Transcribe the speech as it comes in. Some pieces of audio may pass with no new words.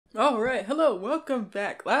Alright, hello, welcome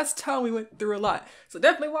back. Last time we went through a lot, so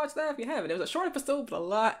definitely watch that if you haven't. It was a short episode, but a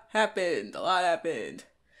lot happened. A lot happened.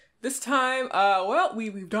 This time, well,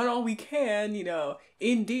 we've done all we can,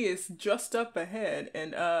 ND is just up ahead,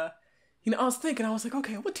 and, I was thinking, I was like,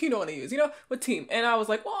 okay, what team do I want to use? What team? And I was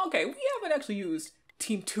like, well, okay, we haven't actually used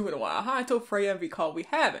Team 2 in a while. Hi, I told Freya and Recall we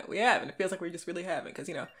haven't. It feels like we just really haven't, because,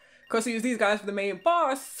 of course we used these guys for the main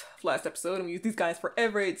boss last episode, and we used these guys for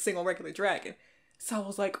every single regular dragon. So I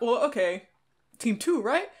was like, well, okay, Team 2,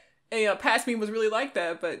 right? And, past me was really like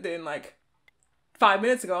that, but then, 5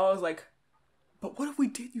 minutes ago, I was like, but what if we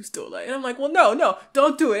did use Dolite? And I'm like, well, no,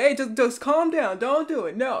 don't do it. Hey, just calm down. Don't do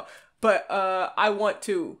it. No. But, I want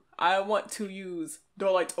to use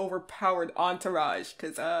Dolite's overpowered entourage,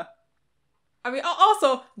 because,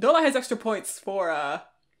 also, Dolite has extra points for,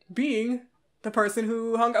 being the person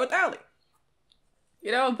who hung out with Allie.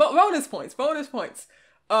 Bonus points.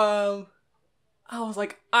 I was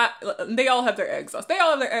like, they all have their exhaust.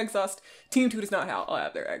 Team 2 does not all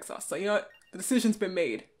have their exhaust. So, you know what? The decision's been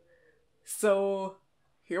made. So,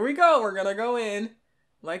 here we go. We're gonna go in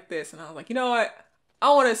like this. And I was like, you know what?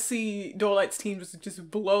 I want to see Dolite's team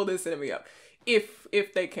just blow this enemy up. If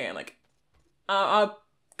they can. I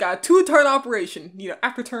got a 2-turn operation.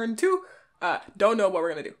 After turn 2, don't know what we're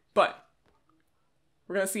gonna do. But,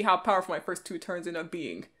 we're gonna see how powerful my first 2 turns end up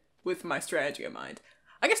being with my strategy in mind.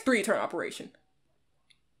 I guess 3-turn operation.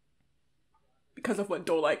 Because of what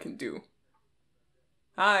Dolite can do.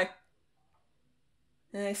 Hi.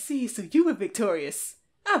 I see, so you were victorious.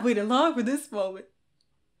 I've waited long for this moment.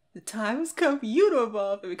 The time has come for you to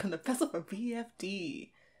evolve and become the vessel for VFD.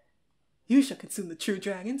 You shall consume the true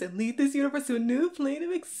dragons and lead this universe to a new plane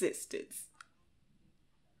of existence.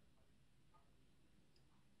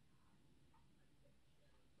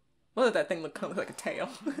 What did that thing look like a tail?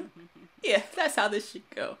 Yeah, that's how this should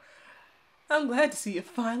go. I'm glad to see you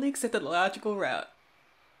finally accepted the logical route.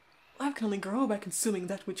 Life can only grow by consuming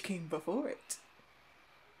that which came before it.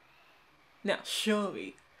 Now show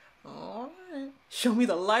me. Alright. Show me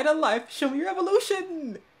the light of life. Show me your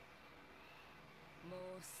evolution.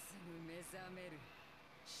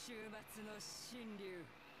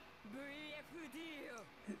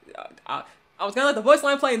 I was gonna let the voice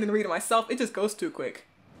line play and then read it myself. It just goes too quick.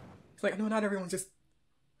 It's like, no, not everyone's just...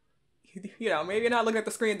 maybe you're not looking at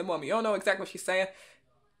the screen at the moment. You don't know exactly what she's saying.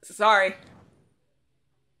 Sorry.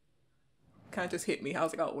 Kind of just hit me. I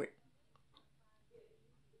was like, oh, wait.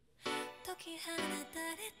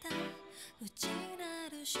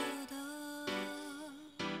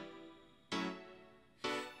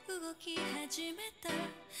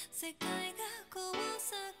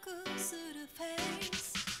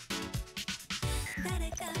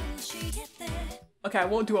 Okay, I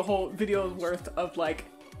won't do a whole video's worth of,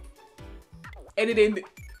 edited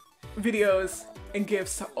videos and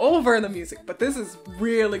GIFs over the music, but this is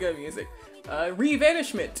really good music.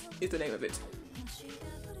 Revanishment is the name of it.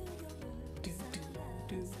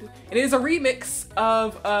 It is a remix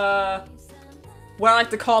of what I like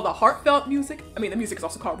to call the heartfelt music. I mean, the music is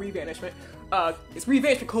also called Revanishment. It's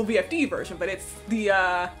Revanishment called VFD version, but it's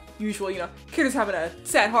the usual, characters having a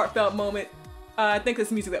sad heartfelt moment. I think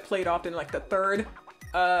it's music that played often in the third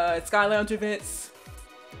Sky Lounge events.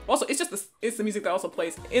 Also, it's the music that also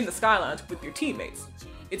plays in the Sky Lounge with your teammates.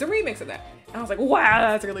 It's a remix of that. And I was like, wow,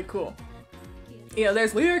 that's really cool.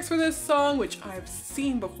 There's lyrics for this song, which I've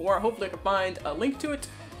seen before. Hopefully I can find a link to it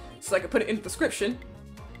so I can put it in the description.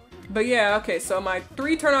 But yeah, okay, so my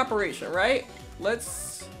 3-turn operation, right?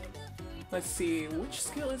 Let's see, which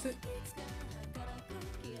skill is it?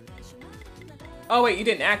 Oh wait, you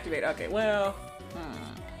didn't activate. Okay, well,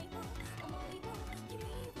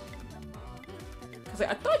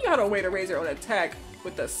 I thought you had a way to raise your own attack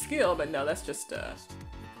with the skill, but no, that's just the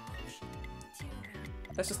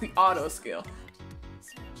auto skill.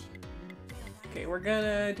 Okay, we're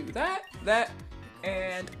gonna do that,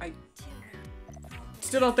 and I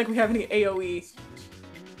still don't think we have any AoE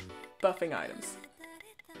buffing items.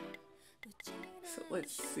 So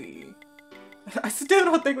let's see. I still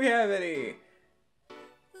don't think we have any.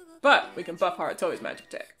 But we can buff Haruto's magic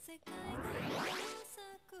attack.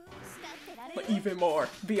 But even more,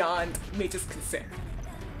 beyond Mage's consent.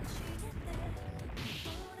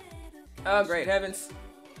 Oh, great heavens.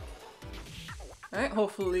 Alright,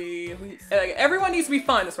 hopefully everyone needs to be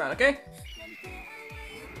fine this round, okay?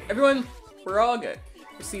 Everyone, we're all good.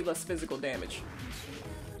 Receive less physical damage.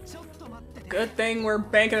 Good thing we're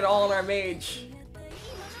banking it all on our mage.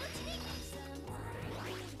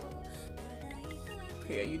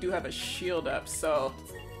 Okay, you do have a shield up, so...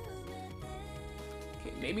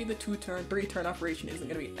 Okay, maybe the 3-turn operation isn't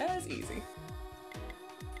gonna be as easy.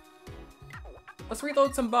 Let's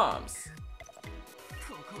reload some bombs.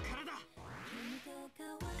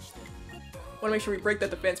 Want to make sure we break that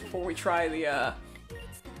defense before we try the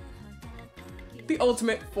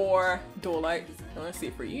ultimate for Dual Light. Let's see,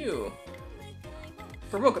 for you,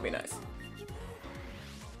 Provoke would be nice.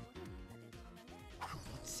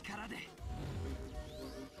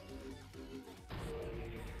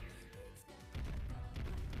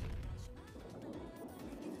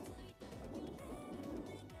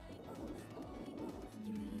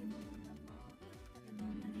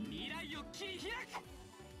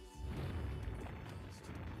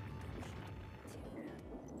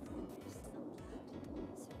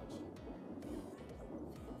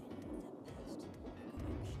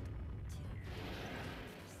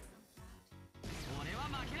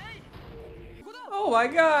 Oh my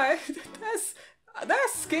god,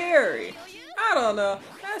 that's scary. I don't know,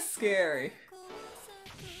 that's scary.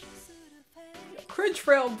 Cringe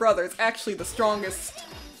Frail Brother is actually the strongest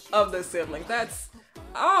of the siblings. That's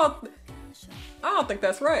I don't think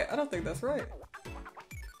that's right. I don't think that's right.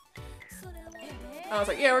 I was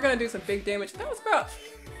like, yeah, we're gonna do some big damage. That was about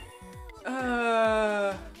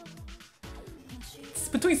it's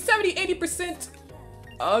between 70-80%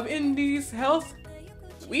 of Indy's health.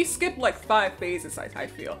 We skipped like 5 phases, I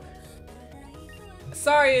feel.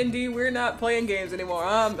 Sorry, Indy, we're not playing games anymore.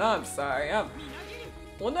 I'm sorry.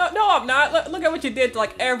 Well, no, I'm not. Look at what you did to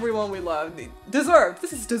like everyone we love. Deserved.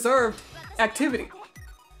 This is deserved activity.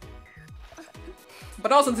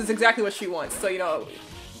 But also, this is exactly what she wants. So you know,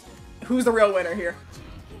 who's the real winner here?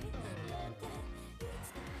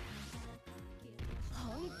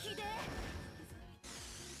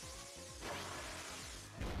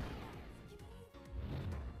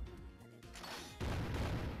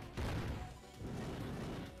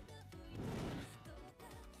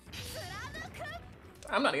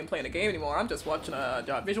 I'm not even playing the game anymore. I'm just watching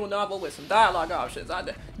a visual novel with some dialogue options.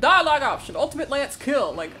 Dialogue option, ultimate lance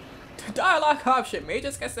kill, like dialogue option,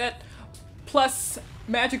 Mage's cassette, plus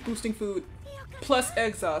magic boosting food, plus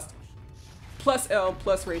exhaust, plus L,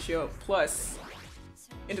 plus ratio, plus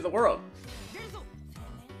into the world.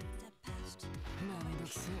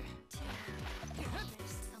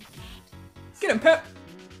 Get him, Pep!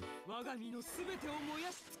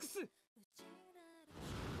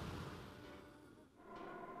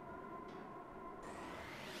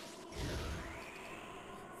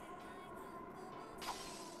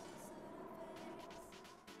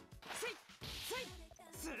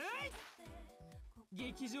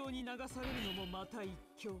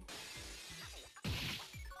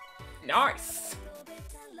 Nice!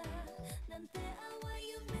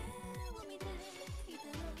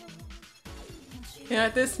 Yeah,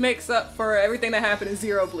 this makes up for everything that happened in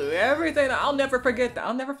Zero Blue. Everything, I'll never forget that.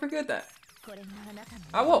 I'll never forget that.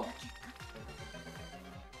 I won't.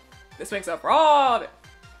 This makes up for all of it.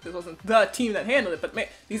 This wasn't the team that handled it, but man,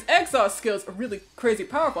 these exhaust skills are really crazy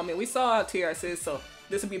powerful. I mean, we saw how TRS is, so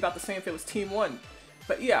this would be about the same if it was Team 1.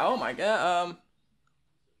 But yeah, oh my god,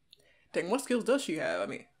 dang, what skills does she have? I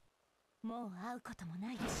mean...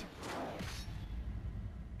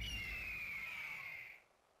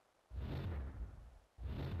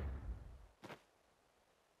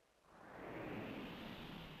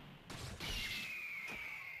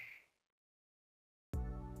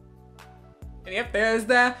 And yep, there's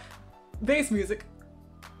that bass music.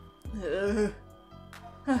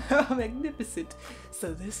 How magnificent.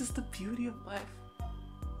 So this is the beauty of life.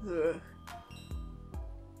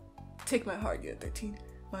 Take my heart, you 13,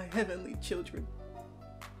 my heavenly children.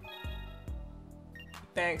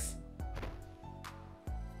 Thanks.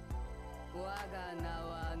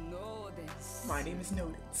 My name is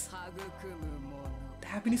Nodens. The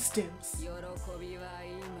happiness stems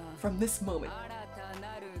from this moment.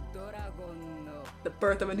 The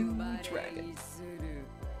birth of a new dragon.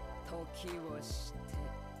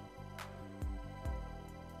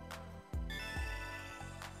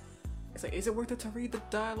 It's like, is it worth it to read the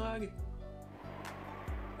dialogue?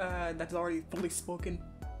 That's already fully spoken.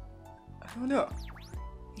 I don't know.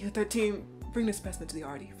 You 13, bring this specimen to the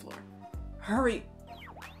R&D floor. Hurry!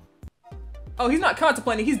 Oh, he's not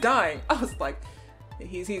contemplating, he's dying. I was like,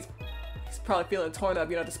 he's probably feeling torn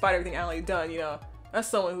up, you know, despite everything Alan done, you know. That's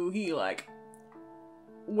someone who he, like,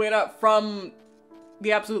 went up from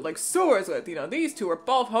the absolute, like, sewers with, you know. These two were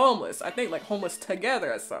both homeless. I think, like, homeless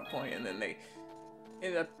together at some point, and then they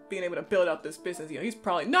ended up being able to build up this business. You know, he's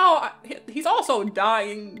probably, he's also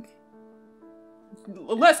dying.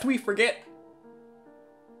 Lest we forget.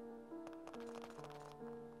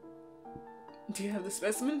 Do you have the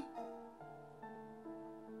specimen?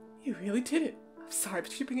 You really did it. I'm sorry,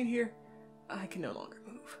 but shipping in here, I can no longer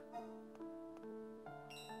move.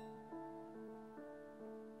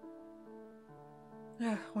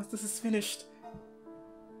 Once this is finished.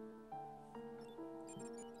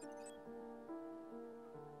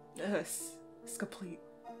 Yes, it's complete.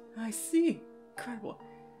 I see. Incredible.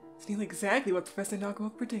 It's nearly exactly what Professor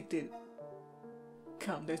Nagamo predicted.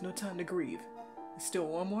 Come, there's no time to grieve. There's still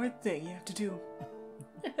one more thing you have to do.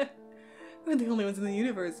 We're the only ones in the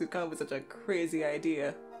universe who come up with such a crazy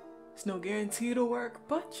idea. There's no guarantee it'll work,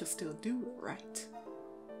 but you'll still do it right.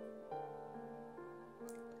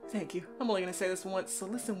 Thank you. I'm only gonna say this once, so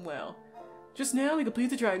listen well. Just now, we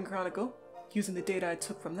completed the Dragon Chronicle. Using the data I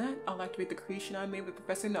took from that, I'll activate the creation I made with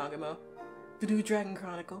Professor Nagamo. The new Dragon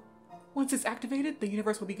Chronicle. Once it's activated, the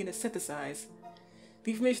universe will begin to synthesize.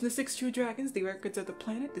 The information of the 6 true dragons, the records of the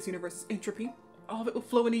planet, this universe's entropy, all of it will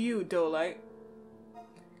flow into you, Dolite.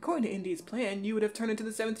 According to Indy's plan, you would have turned into the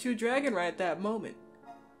 7th true dragon right at that moment.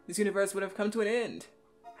 This universe would have come to an end.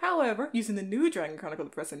 However, using the new Dragon Chronicle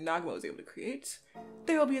that Professor Nagamo was able to create,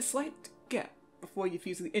 there will be a slight gap before you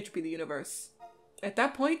fuse the entropy of the universe. At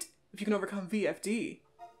that point, if you can overcome VFD,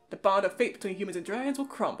 the bond of fate between humans and dragons will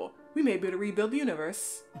crumble. We may be able to rebuild the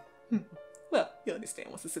universe. Well, you'll understand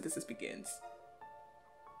once the synthesis begins.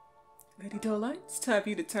 Ready, Dolite? It's time for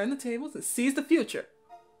you to turn the tables and seize the future.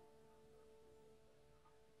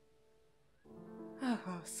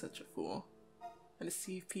 Such a fool. I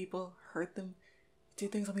deceived people, hurt them,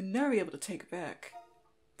 did things I'll be never able to take back.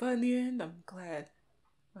 But in the end, I'm glad.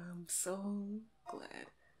 I'm so glad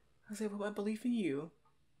I was able to put my belief in you,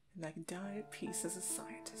 and I can die at peace as a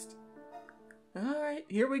scientist. Alright,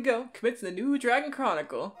 here we go. Commit to the new Dragon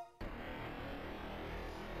Chronicle.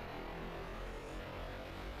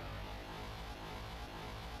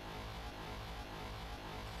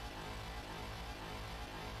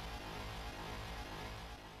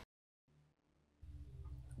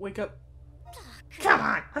 Wake up. Come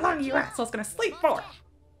on, how long are you assholes gonna sleep for?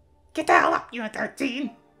 Get the hell up, you 13!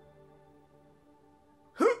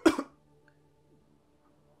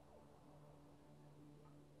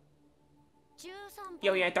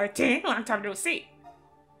 Yo, you 13? Long time no see.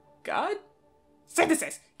 God?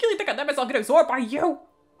 Synthesis! You really think a limits I'll get absorbed by you?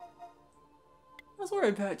 I was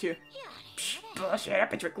worried about you. Psh, bullshit, I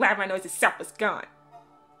bet you're glad my noise itself is gone.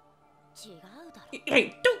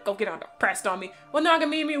 Hey, don't go get on depressed on me. Well,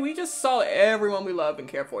 Nagamimi, we just saw everyone we love and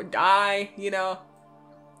care for die, you know?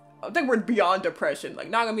 I think we're beyond depression.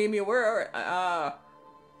 Like, Nagamimi, we're, alright.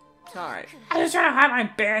 I was trying to hide my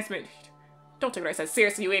embarrassment. Don't take what I said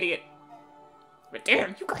seriously, you idiot. But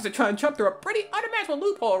damn, you guys are trying to jump through a pretty unimaginable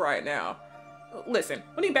loophole right now. Listen,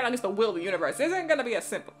 when you bet against the will of the universe, this isn't gonna be a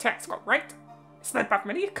simple task, alright? Slip up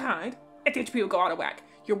from any kind, and the HP will go out of whack.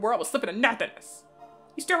 Your world will slip into nothingness.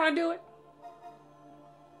 You still wanna do it?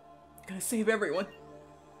 Gonna save everyone.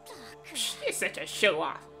 You're such a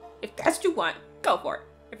show-off. If that's what you want, go for it.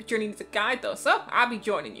 If your journey needs a guide, though, so I'll be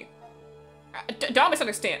joining you. Don't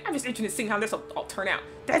misunderstand. I'm just interested in seeing how this will all turn out.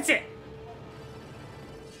 That's it.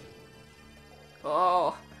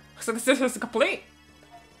 Oh, so the system is complete.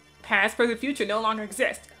 Past, present, future no longer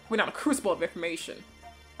exist. We're not a crucible of information.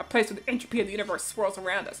 A place where the entropy of the universe swirls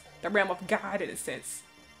around us. The realm of God, in a sense.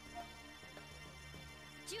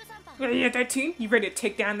 Year 13, you ready to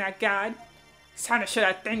take down that god? It's time to show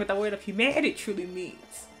that thing what the word of humanity truly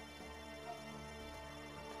means.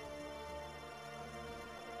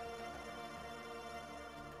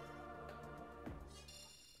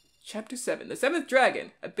 Chapter 7, the 7th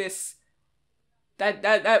Dragon, Abyss.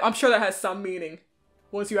 That I'm sure that has some meaning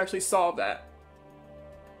once you actually solve that.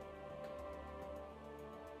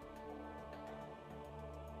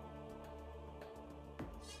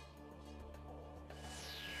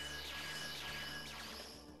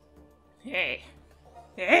 Hey.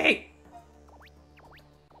 Hey!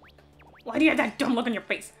 Why do you have that dumb look on your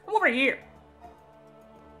face? I'm over here!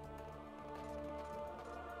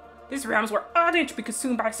 This realm is where all the entropy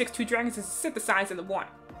consumed by 6 true dragons is synthesized into one.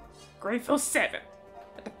 Graveville 7.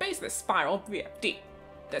 At the base of the spiral, VFD.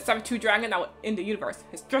 The 7th true dragon that will end the universe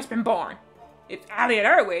has just been born. If Ali had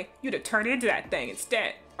her way, you'd have turned into that thing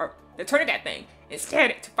instead. Or, they turned that thing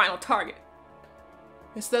instead to final target.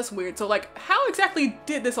 Yes, that's weird. So, like, how exactly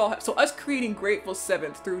did this all happen? So, us creating Grateful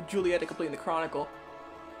 7th through Julieta completing the Chronicle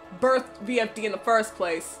birthed VFD in the first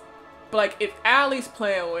place. But, like, if Ali's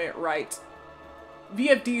plan went right,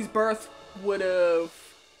 VFD's birth would have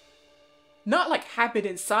not, like, happened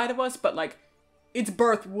inside of us, but, like, its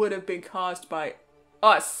birth would have been caused by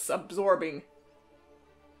us absorbing.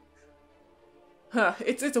 Huh,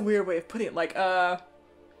 it's a weird way of putting it. Like,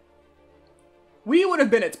 we would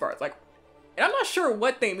have been its birth. Like, and I'm not sure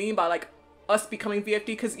what they mean by, like, us becoming VFD,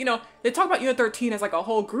 because, you know, they talk about Unit 13 as, like, a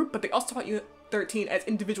whole group, but they also talk about Unit 13 as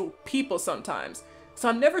individual people sometimes. So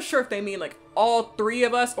I'm never sure if they mean like all 3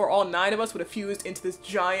 of us or all 9 of us would have fused into this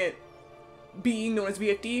giant being known as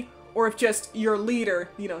VFD, or if just your leader,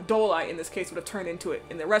 you know, Dolai in this case, would have turned into it,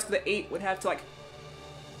 and the rest of the 8 would have to like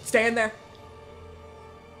stand there.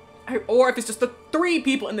 Or if it's just the 3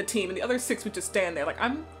 people in the team and the other 6 would just stand there. Like,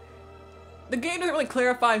 the game doesn't really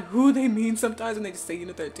clarify who they mean sometimes when they just say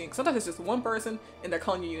Unit 13. Sometimes it's just one person and they're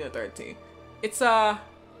calling you Unit 13. It's, so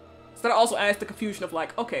that also adds the confusion of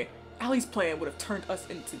like, okay, Ali's plan would have turned us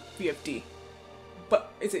into VFD.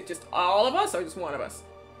 But is it just all of us or just one of us?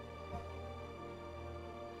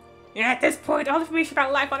 Yeah, at this point, all the information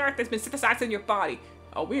about life on Earth has been synthesized in your body.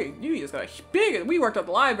 Oh, you just got big. We worked at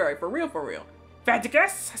the library, for real, for real. If I had to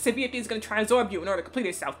guess, I said VFD is going to try and absorb you in order to complete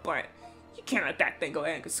its self-plan. You can't let that thing go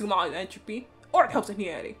ahead and consume all the entropy, or it helps in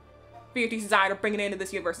humanity. VFD's desire to bring it into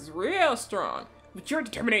this universe is real strong. With your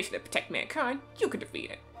determination to protect mankind, you can defeat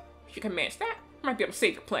it. If you can manage that, you might be able to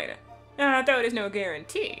save your planet. Though it is no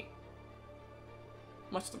guarantee.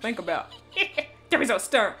 Much to think about. Don't be so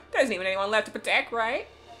stern. There isn't even anyone left to protect, right?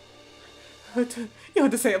 You don't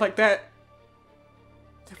have to say it like that.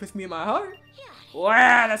 That with me in my heart.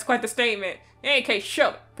 Wow, that's quite the statement. In any case, show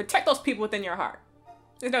it. Protect those people within your heart.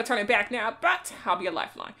 There's no turning back now, but I'll be a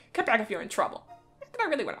lifeline. Come back if you're in trouble. I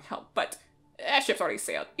really want to help, but that ship's already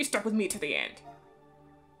sailed. You stuck with me to the end.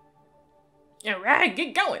 Alright,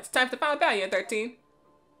 get going. It's time for the final battle, Unit 13.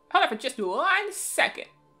 Hold on for just 1 second.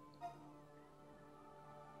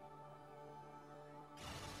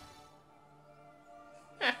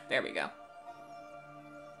 There we go.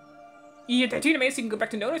 Unit 13 amazing, so you can go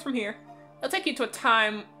back to notice from here. It'll take you to a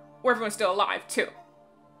time where everyone's still alive, too.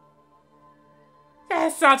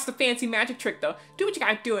 That's not just a fancy magic trick, though. Do what you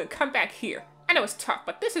gotta do and come back here. I know it's tough,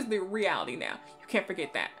 but this is the reality now. You can't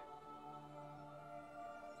forget that.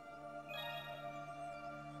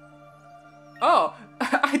 Oh,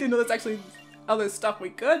 I didn't know there's actually other stuff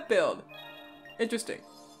we could build. Interesting.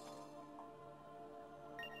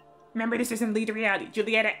 Remember, this isn't lead to reality.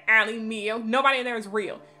 Julieta, Ali, Mio, nobody in there is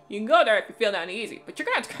real. You can go there if you feel uneasy, but you're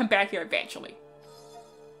gonna have to come back here eventually.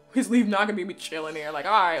 His leave not gonna be me chilling here. Like,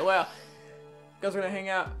 alright, well, guys, we're gonna hang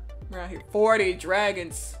out around here. 40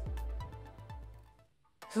 dragons.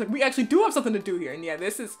 So, like, we actually do have something to do here. And yeah,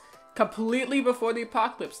 this is completely before the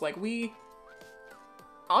apocalypse. Like, I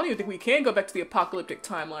don't even think we can go back to the apocalyptic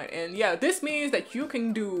timeline. And yeah, this means that you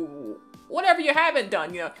can do whatever you haven't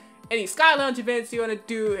done, you know. Any Sky Lounge events you want to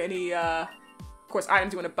do, any, of course,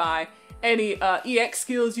 items you want to buy, any EX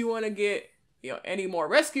skills you want to get, you know, any more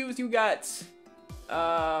rescues you got.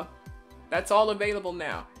 That's all available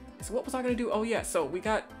now. So what was I going to do? Oh yeah, so we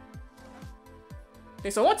got... Okay,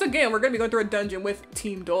 so once again, we're going to be going through a dungeon with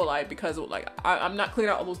Team Dolai because, like, I'm not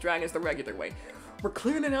clearing out all those dragons the regular way. We're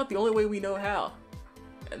clearing it out the only way we know how.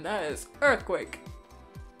 And that is Earthquake.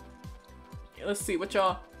 Okay, let's see, what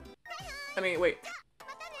y'all... I mean, wait.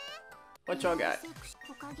 What y'all got?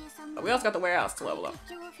 Oh, we also got the warehouse to level up.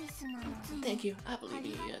 Thank you. I believe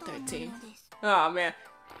you, 13. Oh man.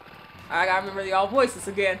 I gotta remember the all voices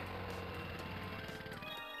again.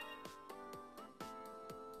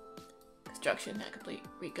 Construction not complete.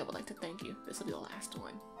 Rika would like to thank you. This will be the last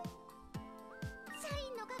one.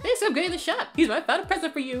 Thanks for upgrading the shop. Here's my final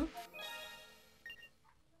present for you.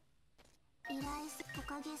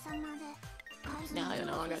 Now I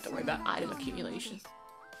no longer have to worry about item accumulation.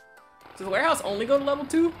 Does the warehouse only go to level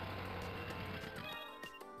 2?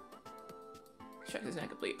 Check is not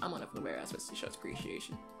complete. I'm on up for the warehouse to show its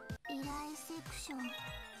appreciation.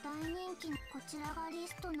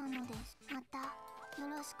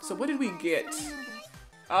 So what did we get?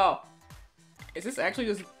 Oh. Is this actually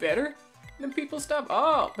just better than people's stuff?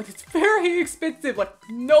 Oh, but it's very expensive. Like,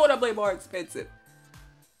 notably more expensive.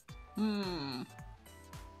 Well,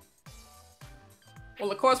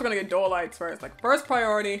 of course we're gonna get Dolites first. Like, first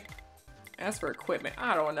priority. As for equipment,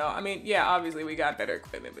 I don't know. I mean, yeah, obviously we got better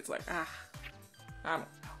equipment, but it's like, I don't know.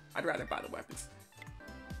 I'd rather buy the weapons.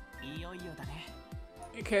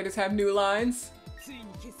 Your characters have new lines.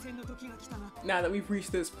 Now that we've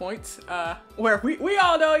reached this point, where we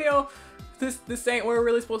all know, you know, this ain't where we're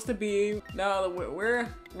really supposed to be. No,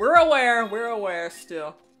 we're aware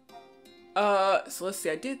still. So let's see.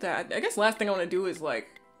 I did that. I guess last thing I want to do is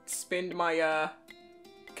like spend my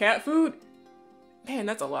cat food. Man,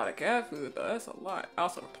 that's a lot of cat food though. That's a lot. I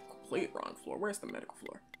also have the complete wrong floor. Where's the medical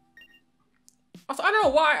floor? Also, I don't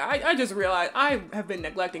know why. I just realized I have been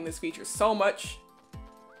neglecting this feature so much.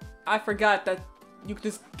 I forgot that you can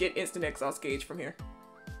just get instant exhaust gauge from here.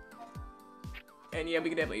 And yeah, we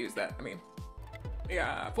can definitely use that. I mean, we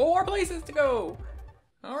got 4 places to go.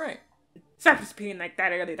 All right. Stop just being like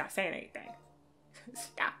that. I really not saying anything.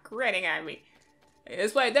 Stop grinning at me.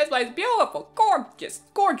 This place is beautiful, gorgeous,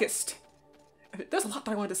 gorgeous. There's a lot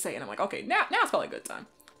that I wanted to say, and I'm like, okay, now it's probably a good time.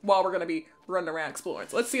 While we're gonna be running around exploring.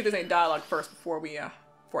 So let's see if there's any dialogue first before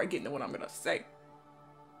I get into what I'm gonna say.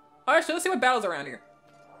 Alright, so let's see what battles around here.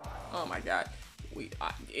 Oh my god.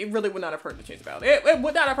 It really would not have hurt to change the battle. It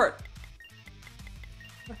would not have hurt.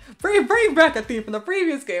 Bring back a theme from the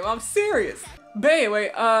previous game. I'm serious. But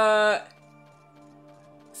anyway,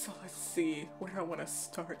 so let's see. Where do I want to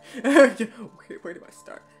start? Where do I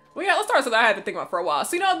start? Well, yeah, let's start something I had to think about for a while.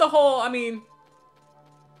 So, you know, the whole, I mean,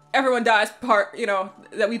 everyone dies part, you know,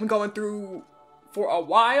 that we've been going through for a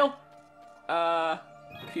while.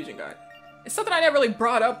 Fusion Guard. It's something I never really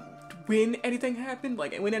brought up when anything happened,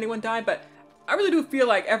 like when anyone died, but I really do feel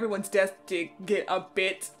like everyone's death did get a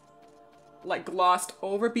bit, like, glossed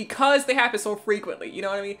over because they happen so frequently, you know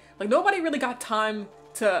what I mean? Like, nobody really got time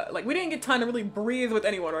to, like, we didn't get time to really breathe with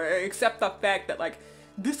anyone or accept the fact that, like,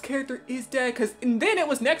 this character is dead, and then it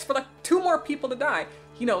was next for, like, 2 more people to die.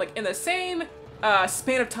 You know, like, in the same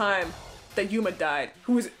span of time that Yuma died,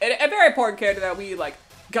 who was a very important character that we, like,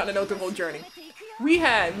 got to know through the whole journey. We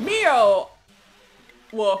had Mio,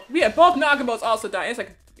 well, we had both Nagamo's also die. It's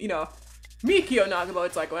like, you know, Mikio Nagamo,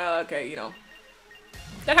 it's like, well, okay, you know,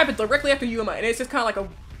 that happened directly after Yuma, and it's just kind of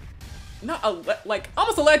like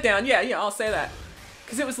almost a letdown, yeah, I'll say that.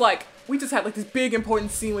 Because it was like, we just had like this big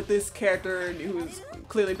important scene with this character who's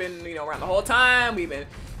clearly been, you know, around the whole time. We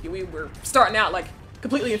were starting out like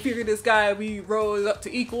completely inferior to this guy. We rose up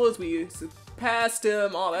to equals, we surpassed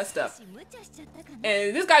him, all that stuff.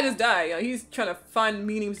 And this guy just died, you know, he's trying to find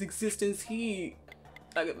meaning of his existence.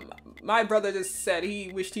 My brother just said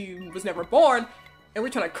he wished he was never born, and we're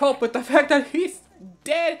trying to cope with the fact that he's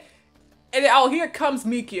dead. And then, oh, here comes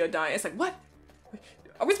Mikio dying. It's like, what?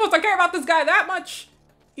 Are we supposed to care about this guy that much?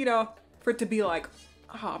 You know, for it to be like,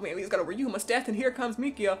 oh man, we just got over Yuma's death, and here comes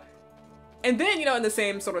Mikio. And then, you know, in the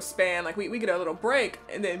same sort of span, like, we get a little break,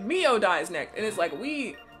 and then Mio dies next. And it's like,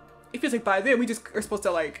 it feels like by then we just are supposed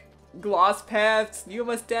to, like, gloss past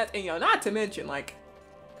Yuma's death. And, you know, not to mention, like,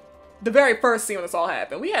 the very first scene when this all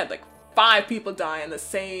happened, we had, like, 5 people die in the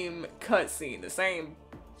same cutscene, the same...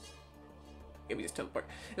 Let me just teleport.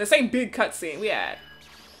 In the same big cutscene, we had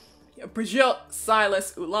Brigitte,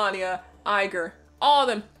 Silas, Ulania, Iger, all of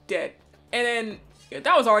them dead. And then, you know,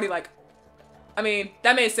 that was already like, I mean,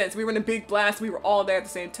 that made sense. We were in a big blast, we were all there at the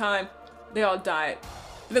same time. They all died.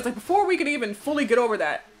 And it's like, before we could even fully get over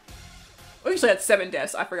that, we actually had 7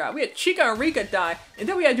 deaths, I forgot. We had Chika and Rika die, and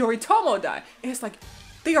then we had Yoritomo die. And it's like,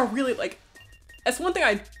 they are really like, that's one thing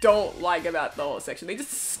I don't like about the whole section. They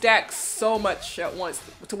just stack so much at once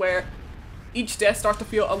to where each death starts to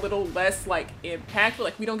feel a little less, like, impactful.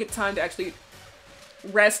 Like, we don't get time to actually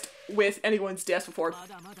rest with anyone's death before,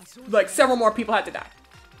 like, several more people have to die.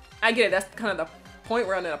 I get it, that's kind of the point.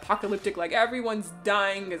 We're on an apocalyptic, like, everyone's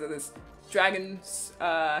dying because of this dragon's,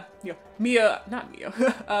 you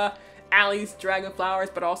know, Allie's dragon flowers,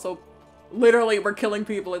 but also, literally, we're killing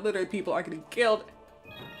people, and literally people are getting killed.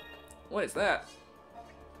 What is that?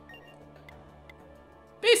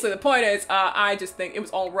 Basically, the point is, I just think it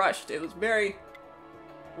was all rushed. It was very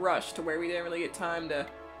rushed to where we didn't really get time to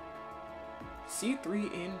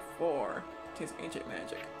C3 in 4. Taste ancient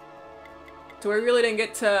magic. To where we really didn't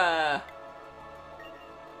get to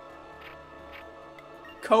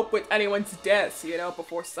cope with anyone's deaths, you know,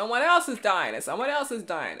 before someone else is dying, and someone else is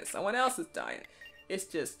dying, and someone else is dying. It's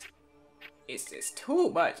just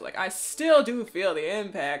too much. Like, I still do feel the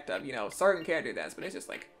impact of, you know, certain character deaths, but it's just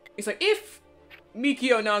like, if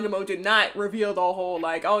Mikio Nagamo did not reveal the whole,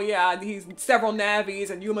 like, oh yeah, he's several Navis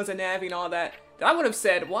and Yuma's a Navi and all that, then I would have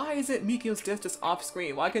said, why isn't Mikio's death just off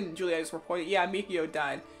screen? Why couldn't Julia just report it? Yeah, Mikio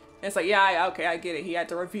died. And it's like, yeah, okay, I get it. He had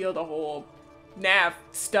to reveal the whole Nav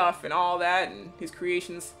stuff and all that and his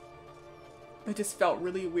creations. It just felt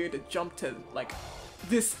really weird to jump to, like,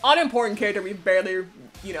 this unimportant character we barely,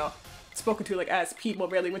 you know, spoken to, like, as people,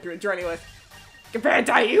 barely went through a journey with, compared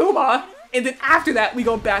to Yuma. And then after that, we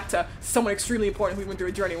go back to someone extremely important who we went through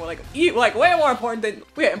a journey. We're like way more important than,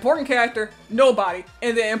 we had important character, nobody,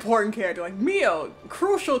 and then important character. Like, Mio,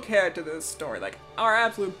 crucial character to this story. Like, our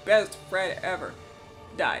absolute best friend ever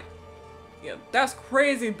died. You know, that's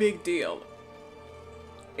crazy big deal.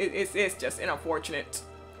 It's just an unfortunate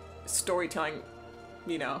storytelling,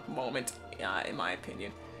 you know, moment, in my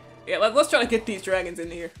opinion. Yeah, let's try to get these dragons in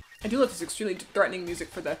here. I do love this extremely threatening music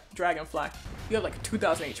for the dragonfly. You have like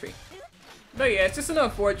 2,000 HP. But yeah, it's just an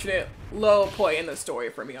unfortunate low point in the story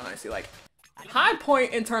for me, honestly. Like, high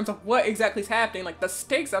point in terms of what exactly is happening. Like, the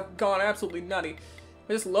stakes have gone absolutely nutty.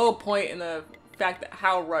 But just low point in the fact that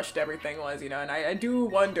how rushed everything was, you know. And I do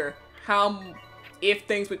wonder if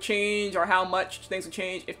things would change or how much things would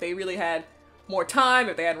change if they really had more time,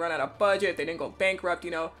 if they hadn't run out of budget, if they didn't go bankrupt,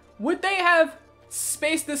 you know, would they have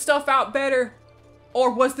spaced this stuff out better? Or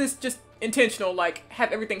was this just intentional, like,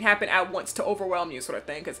 have everything happen at once to overwhelm you sort of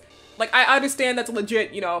thing? Because, like, I understand that's a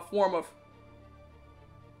legit, you know, form of...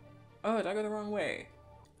 Oh, did I go the wrong way?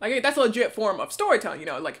 Like, that's a legit form of storytelling, you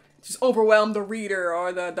know, like, just overwhelm the reader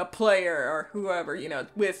or the player or whoever, you know,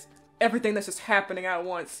 with everything that's just happening at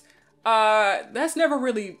once. That's never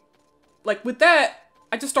really... Like, with that,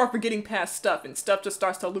 I just start forgetting past stuff, and stuff just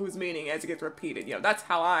starts to lose meaning as it gets repeated. You know, that's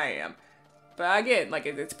how I am. But again, like,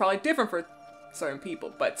 it's probably different for certain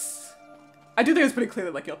people, but I do think it's pretty clear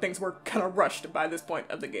that, like, you know, things were kind of rushed by this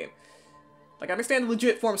point of the game. Like, I understand the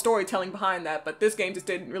legit form of storytelling behind that, but this game just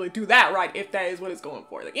didn't really do that right, if that is what it's going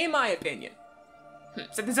for. Like, in my opinion.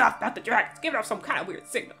 Set this off about the dragons. Give it off some kind of weird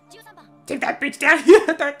signal. Take that bitch down here,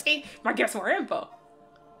 13. Might give us more info.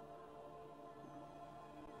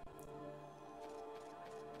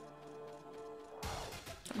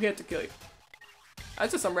 I'm going to kill you.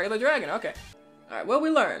 That's just some regular dragon, okay. Alright, what we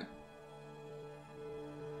learn?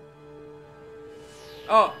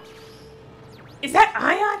 Oh. Is that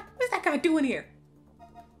Ion? What's that guy doing here?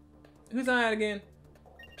 Who's Ion again?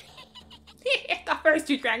 The first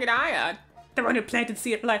two dragon Ion. The one who planted the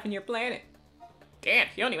seed of life in your planet. Damn,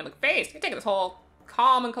 you don't even look phased. You're taking this whole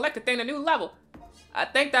calm and collected thing to a new level. I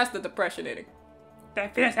think that's the depression in it.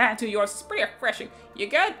 That fierce attitude of yours is pretty refreshing. You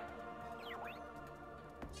good?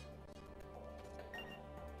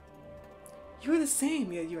 You are the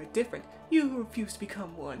same, yet you are different. You who refuse to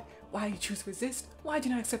become one. Why you choose to resist? Why do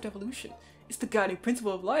you not accept evolution? It's the guiding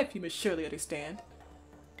principle of life, you must surely understand.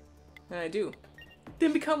 And I do.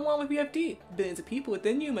 Then become one with VFD. Billions of people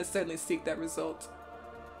within you must certainly seek that result.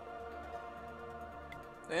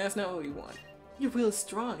 That's not what you want. Your will is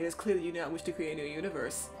strong. It is clear that you do not wish to create a new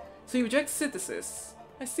universe. So you reject synthesis.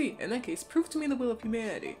 I see. In that case, prove to me the will of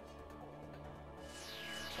humanity.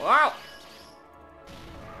 Wow.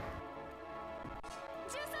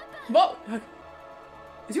 Whoa!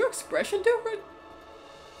 Is your expression different?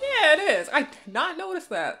 Yeah, it is. I did not notice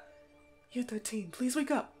that. You're 13. Please wake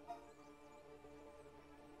up.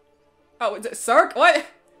 Oh, is it Cirque? What?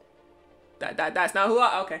 That's not who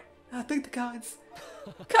I... Okay. I thank the gods.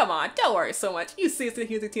 Come on, don't worry so much. You see us in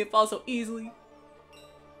here 13 fall so easily.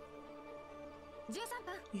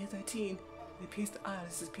 Year 13. It appears the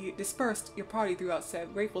islands has dispersed your party throughout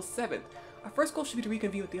Grateful 7th. Our first goal should be to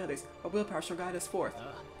reconvene with the others. Our willpower shall guide us forth.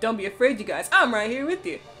 Don't be afraid, you guys. I'm right here with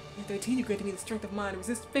you. Year 13, you granted me the strength of mind to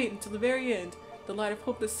resist fate until the very end. The light of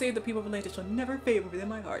hope that saved the people of Atlantis shall never fade within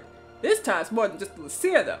my heart. This time's more than just the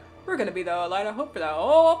Lucia, though. We're gonna be the light of hope for the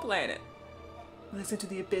whole planet. Listen to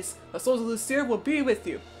the abyss. The souls of Lucia will be with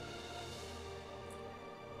you.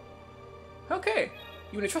 Okay.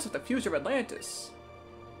 You want to trust with the future of Atlantis.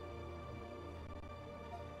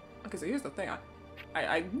 Okay, so here's the thing.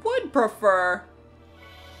 I would prefer...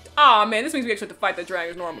 Aw, man, this means we actually have to fight the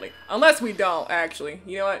dragons normally. Unless we don't, actually.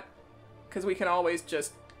 You know what? Because we can always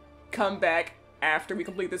just come back after we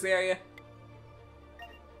complete this area.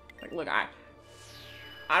 Like, look, I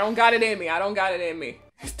don't got it in me. I don't got it in me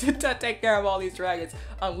to take care of all these dragons.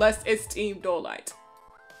 Unless it's Team Dolite.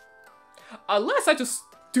 Unless I just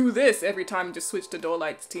do this every time and just switch to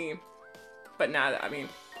Dolite's team. But nah, I mean...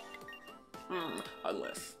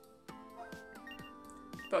 unless...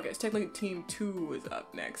 Okay, so technically Team 2 is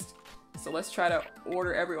up next. So let's try to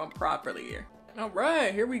order everyone properly here.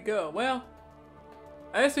 Alright, here we go. Well,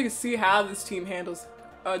 I guess we can see how this team handles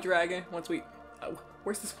a dragon once we...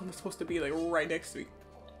 where's this one supposed to be, like, right next to me?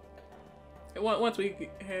 Once we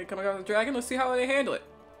come across the dragon, let's see how they handle it.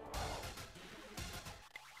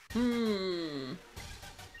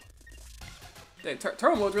 The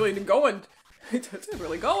turtle mode's really going... it's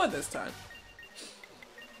really going this time.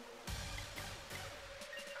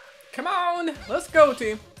 Come on! Let's go,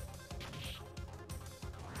 team!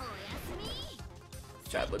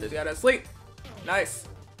 Try to put this guy to sleep. Nice.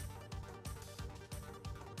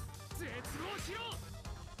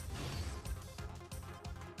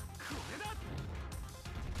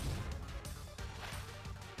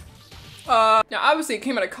 Now obviously it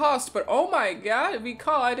came at a cost, but oh my god, if you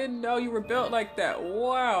recall, I didn't know you were built like that.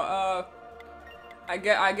 Wow, I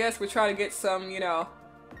guess we're trying to get some, you know,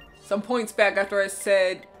 some points back after I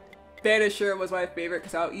said Banisher was my favorite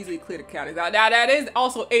because I'll easily clear the counters. Now that is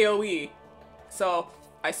also AoE, so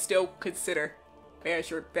I still consider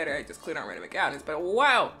Banisher better at just clearing out random encounters, but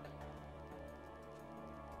wow!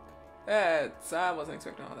 I wasn't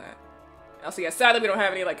expecting all that. Also, yeah, sadly we don't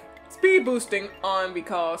have any, like, speed boosting on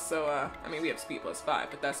because, so, I mean, we have speed +5,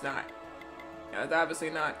 but that's not, that's obviously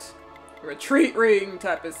not a retreat ring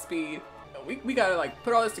type of speed. We gotta, like,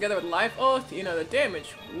 put all this together with life. Oh, you know, the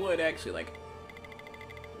damage would actually, like,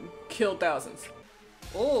 killed thousands.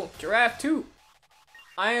 Oh, Giraffe 2.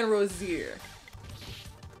 Iron Rosier.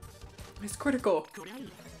 It's critical.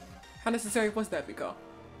 How necessary was that, Biko?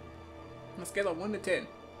 On a scale of 1 to 10.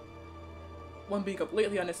 1 being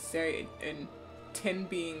completely unnecessary and 10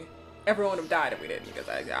 being everyone would have died if we didn't. Because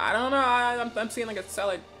I don't know, I'm seeing like a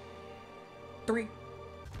solid 3.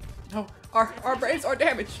 No, our brains are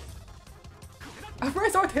damaged. Our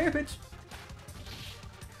brains are damaged.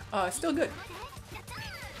 Still good.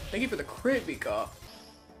 Thank you for the crit, Biko.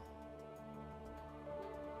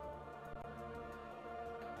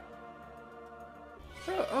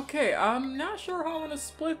 Okay, I'm not sure how I'm gonna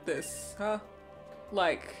split this, huh?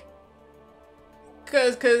 Like,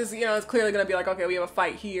 cause you know, it's clearly gonna be like, okay, we have a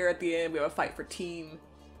fight here at the end, we have a fight for team,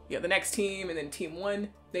 you know, the next team, and then team 1.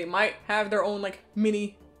 They might have their own, like,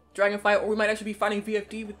 mini dragon fight, or we might actually be fighting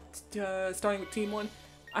VFD with, starting with team 1.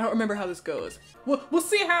 I don't remember how this goes. We'll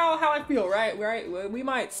see how I feel, right? We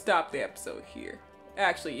might stop the episode here.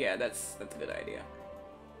 Actually, yeah, that's a good idea.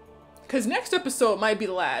 Cause next episode might be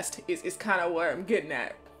the last, is kind of where I'm getting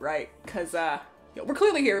at, right? Cause, you know, we're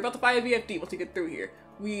clearly here, we're about to fight a VFD once we get through here.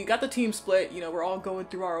 We got the team split, you know, we're all going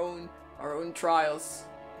through our own trials.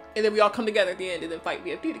 And then we all come together at the end and then fight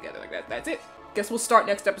VFD together, like that's it. Guess we'll start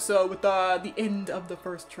next episode with, the end of the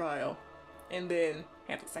first trial. And then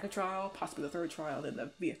handle the second trial, possibly the third trial, then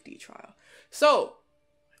the VFD trial. So,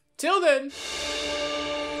 till then...